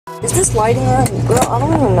Is this lighting on? Girl, I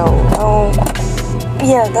don't even know.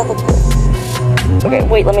 Yeah, that looks good. Okay,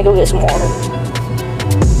 wait, let me go get some water.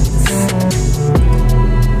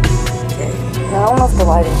 Okay, I don't know if the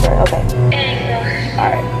lighting's right. Okay.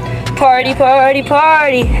 Alright. Party, party,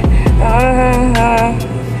 party.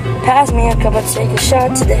 Pass me a cup, I'll take a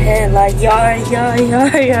shot to the head like yard, yard,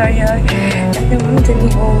 yard, yard, yard.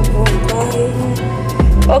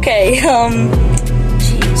 Okay,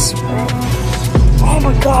 jeez, bro. Oh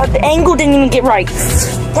my god, the angle didn't even get right.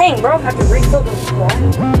 Dang, bro, I have to refill the water.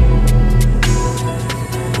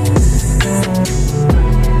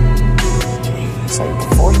 It's like the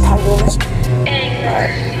fourth time doing this.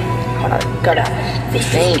 Alright, hold on, gotta fix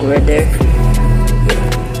the angle right there.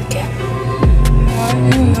 Okay.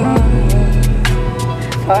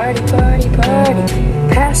 Party, party, party.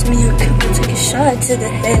 Pass me a cup and take a shot to the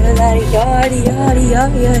head like yada, yada,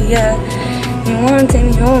 yada, yada, yada. You wanna take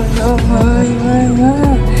me home,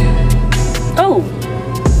 oh,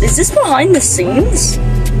 is this behind the scenes?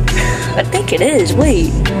 I think it is,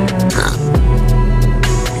 wait.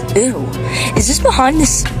 Ew, is this behind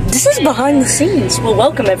this? This is behind the scenes. Well,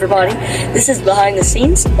 welcome everybody. This is behind the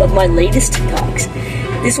scenes of my latest TikToks.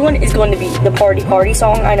 This one is going to be the party party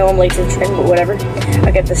song. I know I'm late to the trend, but whatever.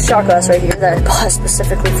 I got this shot glass right here that I bought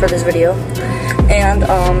specifically for this video. And,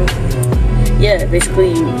 yeah,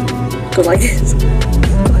 basically you go like this.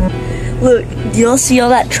 Look, do y'all see all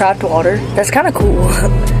that trapped water? That's kind of cool.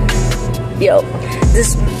 Yo,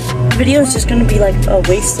 this video is just going to be like a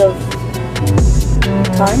waste of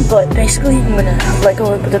time, but basically I'm going to let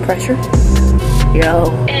go of the pressure.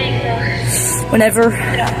 Yo. Whenever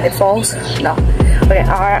it falls, no. Okay,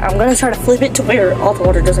 I'm gonna try to flip it to where all the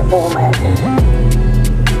water doesn't fall on my head.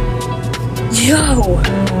 Yo!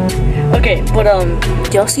 Okay, but,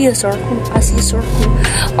 do y'all see a circle? I see a circle.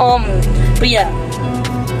 But yeah.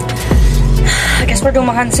 I guess we're doing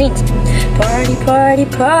behind the scenes. Party, party,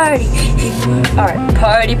 party. Alright,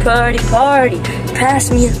 party, party, party. Pass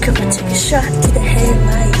me a cup and take a shot to the head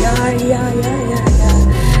like yada, yada, yada, yada.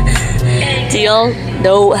 Do y'all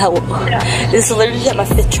know how this is literally at my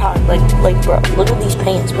 5th try? Like, bro, look at these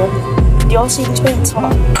pants, bro. Do y'all see these pants? Hold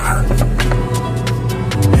on.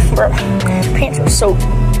 Bro, pants are so.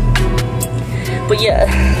 But yeah,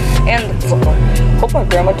 and hope my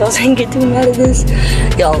grandma doesn't get too mad at this.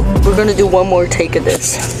 Y'all, we're gonna do one more take of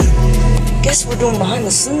this. Guess we're doing behind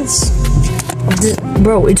the scenes.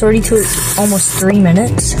 Bro, it's already took almost 3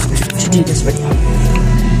 minutes to do this video.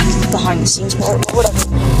 Behind the scenes part, whatever.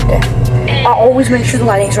 Okay. I always make sure the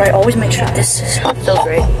lighting's right. Always make sure this is feels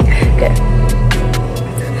great. Okay.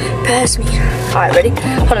 Pass me. Alright, ready?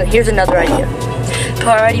 Hold on, here's another idea.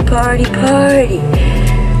 Party, party, party.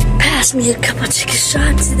 Pass me a cup, I'll take a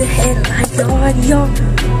shot to the head like yard, yard.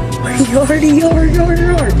 Yard, yard, yard,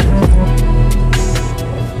 yard.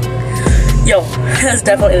 Yo, that's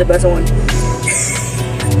definitely the best one.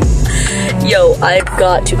 Yo, I've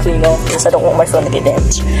got to clean off this. I don't want my phone to get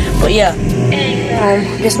damaged. But yeah,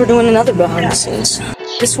 guess we're doing another behind the scenes.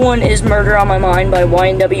 This one is Murder on My Mind by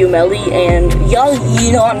YNW Melly. And y'all,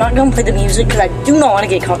 you know, I'm not gonna play the music because I do not want to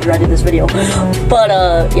get copyrighted this video. But,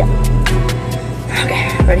 yeah. Okay,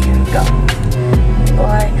 ready? Go.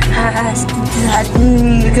 Boy,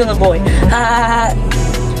 kill the boy.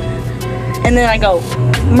 And then I go,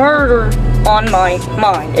 murder on my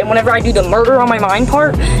mind. And whenever I do the murder on my mind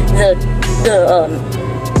part, the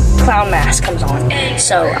clown mask comes on.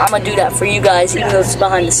 So I'm gonna do that for you guys, even though it's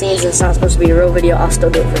behind the scenes and it's not supposed to be a real video. I'll still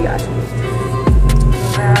do it for you guys.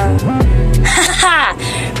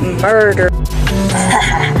 Murder.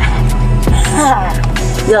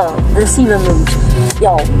 Yo, this even moves.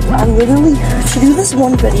 Yo, I literally, to do this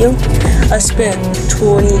one video, I spent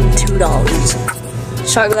 $22.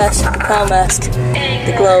 Shot glass, clown mask,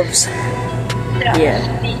 the gloves. Yeah,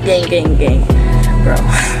 gang, gang, gang. Bro,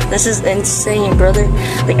 this is insane, brother.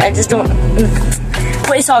 Like, I just don't.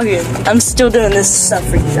 But it's all good. I'm still doing this stuff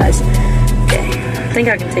for you guys. Okay, I think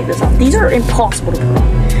I can take this off. These are impossible to put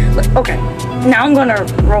on. But, okay, now I'm gonna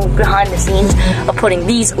roll behind the scenes of putting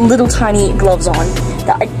these little tiny gloves on.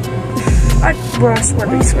 That bro, I swear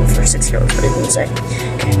these were for 6 year olds, but it didn't say.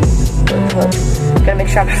 Okay, gotta make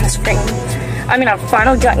sure I'm on this frame. I mean, I've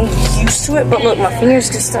finally gotten used to it, but look, my fingers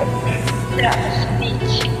just stuck.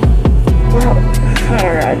 Bro,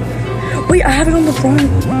 alright. Wait, I have it on the wrong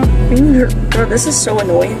finger. Bro, this is so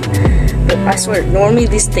annoying. But I swear, normally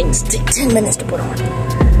these things take 10 minutes to put on.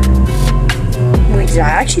 Wait, did I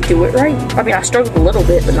actually do it right? I mean, I struggled a little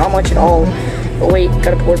bit, but not much at all. But wait,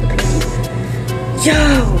 gotta pour the pinky.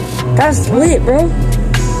 Yo, that's lit, bro.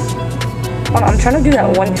 Hold on, I'm trying to do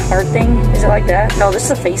that one heart thing. Is it like that? No, this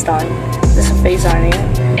is a FaceTime. This is a FaceTime, ain't it?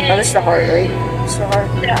 No, this is the heart, right? so hard.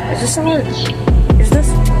 Is this so hard? Is this?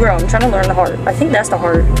 Bro, I'm trying to learn the hard. I think that's the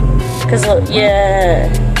hard. Cause look, yeah.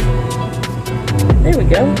 There we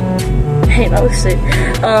go. Hey, that looks sick.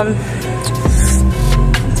 I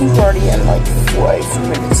think we're already in like 4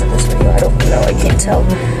 minutes of this video. I don't know. I can't tell.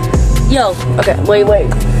 Yo, okay, wait.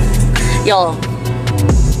 Y'all,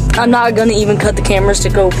 I'm not gonna even cut the cameras to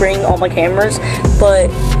go bring all my cameras, but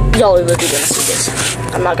y'all are literally gonna see this.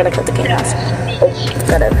 I'm not gonna cut the cameras. Oh,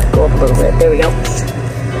 gotta go up a little bit. There we go.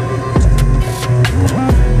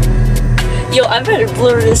 Yo, I better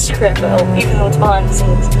blur this crap out, even though it's behind the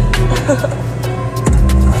scenes.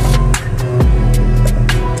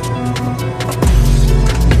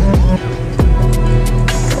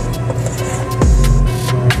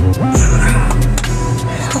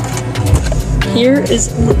 Here is,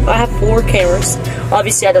 I have 4 cameras.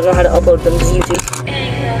 Obviously, I don't know how to upload them to YouTube.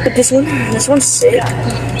 But this one's sick.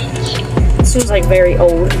 This one's like very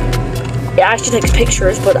old. It actually takes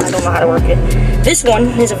pictures, but I don't know how to work it. This one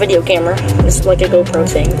is a video camera. This is like a GoPro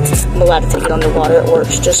thing. I'm allowed to take it underwater. It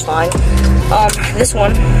works just fine. This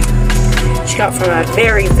one, she got from a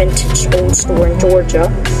very vintage old store in Georgia.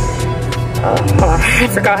 I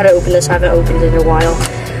forgot how to open this. I haven't opened it in a while.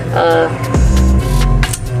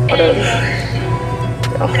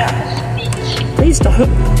 Please don't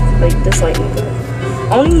dislike me.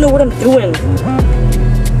 I don't even know what I'm doing.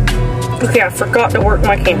 Okay, I forgot to work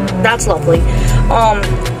my camera. That's lovely.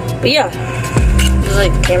 But yeah, this is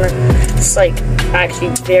like the camera. It's like actually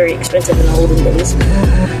very expensive in the olden days.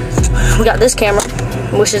 We got this camera,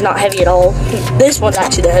 which is not heavy at all. This one's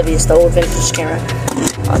actually the heaviest, the old vintage camera.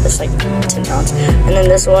 That's like 10 pounds. And then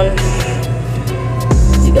this one,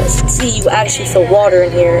 as you guys can see, you actually fill water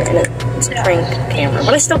in here, and it's a prank camera.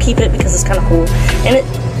 But I still keep it because it's kind of cool, and it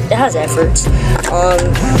has efforts.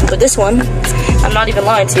 But this one, I'm not even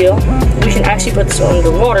lying to you, we can actually put this one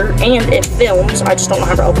underwater, and it films. I just don't know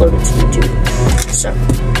how to upload it to YouTube. So,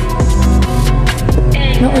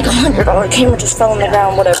 not like $100 camera just fell on the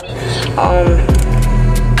ground, whatever.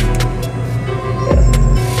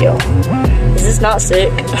 Yo, is this not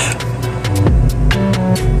sick?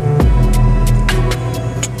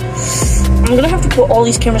 I'm gonna have to put all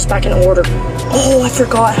these cameras back in order. Oh, I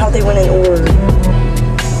forgot how they went in order.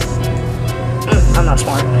 I'm not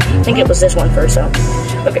smart. I think it was this one first, so.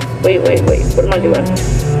 Okay, wait. What am I doing?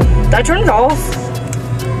 Did I turn it off?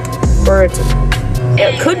 Or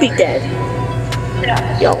it could be dead.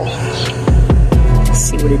 Yo. Let's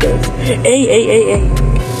see what it does. Hey.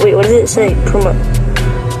 Wait, what did it say?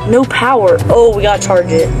 No power. Oh, we gotta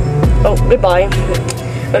charge it. Oh, goodbye.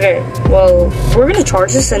 Okay, well, we're gonna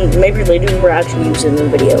charge this, and maybe later we're actually using the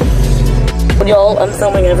video. But y'all, I'm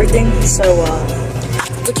filming everything, so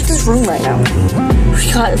look at this room right now.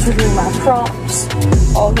 We got literally my props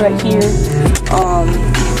all right here.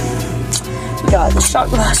 We got the shot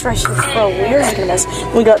glass right here. Oh, we're making a mess.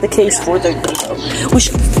 We got the case for the GoPro.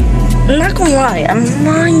 Which, I'm not gonna lie, I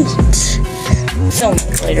might film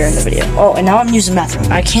it later in the video. Oh, and now I'm using the bathroom.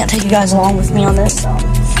 I can't take you guys along with me on this, so,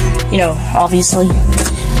 you know, obviously.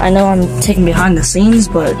 I know I'm taking behind the scenes,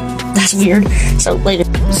 but that's weird. So later.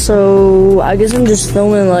 So I guess I'm just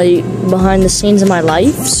filming like behind the scenes of my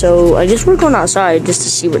life. So I guess we're going outside just to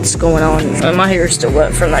see what's going on. My hair is still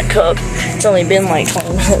wet from that cup. It's only been like 20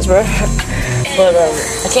 minutes, bro. But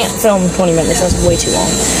I can't film 20 minutes. That's way too long.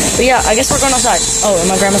 But yeah, I guess we're going outside. Oh, and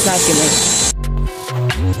my grandma's asking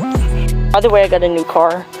me. By the way, I got a new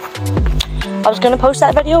car. I was gonna post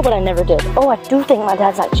that video, but I never did. Oh, I do think my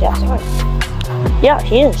dad's actually outside. Yeah,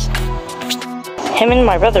 he is. Him and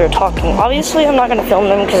my brother are talking. Obviously, I'm not going to film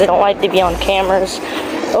them because I don't like to be on cameras.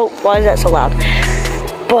 Oh, why is that so loud?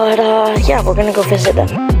 But, yeah, we're going to go visit them.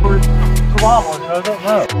 I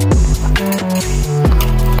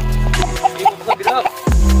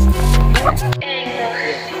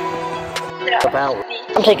don't know.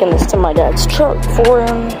 I'm taking this to my dad's truck for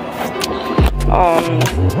him.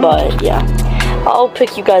 But, yeah. I'll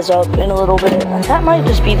pick you guys up in a little bit. And that might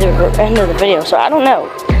just be the end of the video, so I don't know.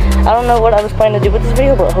 I don't know what I was planning to do with this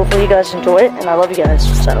video, but hopefully you guys enjoy it, and I love you guys.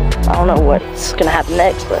 So, I don't know what's gonna happen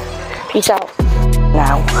next, but peace out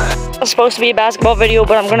now. It's supposed to be a basketball video,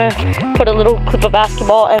 but I'm gonna put a little clip of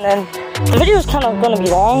basketball, and then the video is kind of gonna be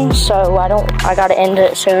long, so I gotta end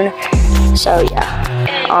it soon. So, yeah.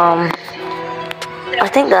 I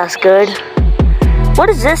think that's good. What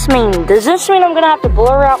does this mean? Does this mean I'm gonna have to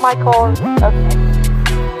blur out my car? Okay.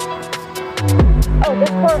 Oh,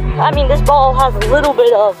 this ball has a little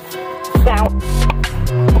bit of sound.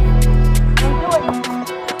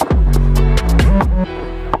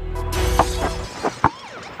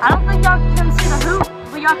 I don't think y'all can see the hoop,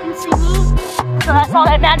 but y'all can see me. So that's all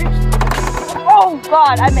that matters. Oh! Oh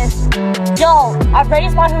God, I missed. Yo, I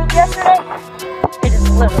raised my hoop yesterday. It is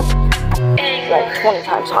literally like 20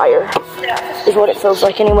 times higher. Is what it feels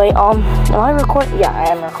like anyway. Am I recording? Yeah, I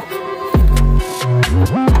am recording.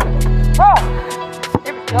 Oh,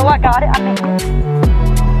 there we go. I got it. I made it.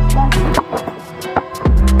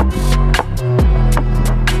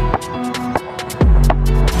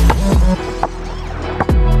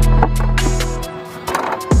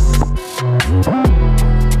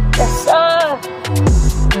 Yes, sir.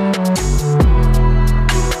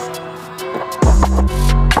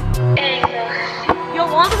 Yo,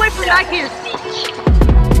 all the way from back here.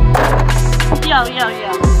 Yo.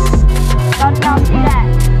 Now see that.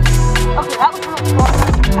 Okay, that was really fun.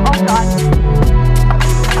 Oh God.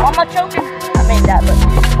 Why am I choking? I made that, but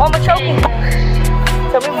why am I choking?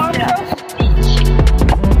 Tell me why I'm choking.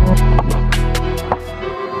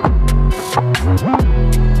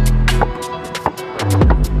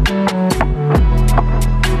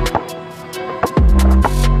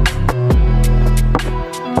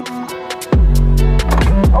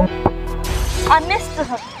 Oh, I missed the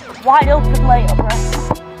wide open layup, bro.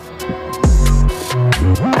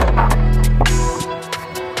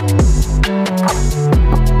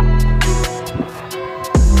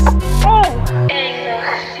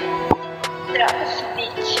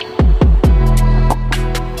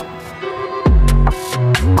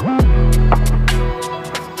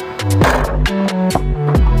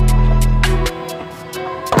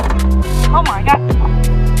 Oh my God.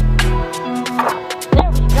 There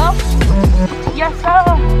we go. Yes, sir.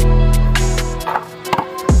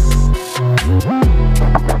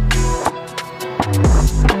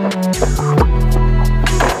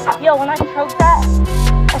 Yo, when I choked that,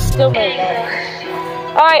 I still made it.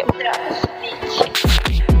 Alright.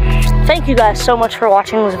 Thank you guys so much for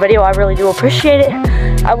watching this video. I really do appreciate it.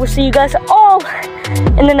 I will see you guys all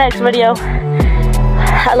in the next video.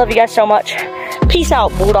 I love you guys so much. Peace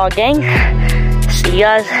out, Bulldog Gang. See you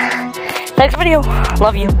guys next video.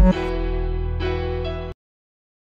 Love you.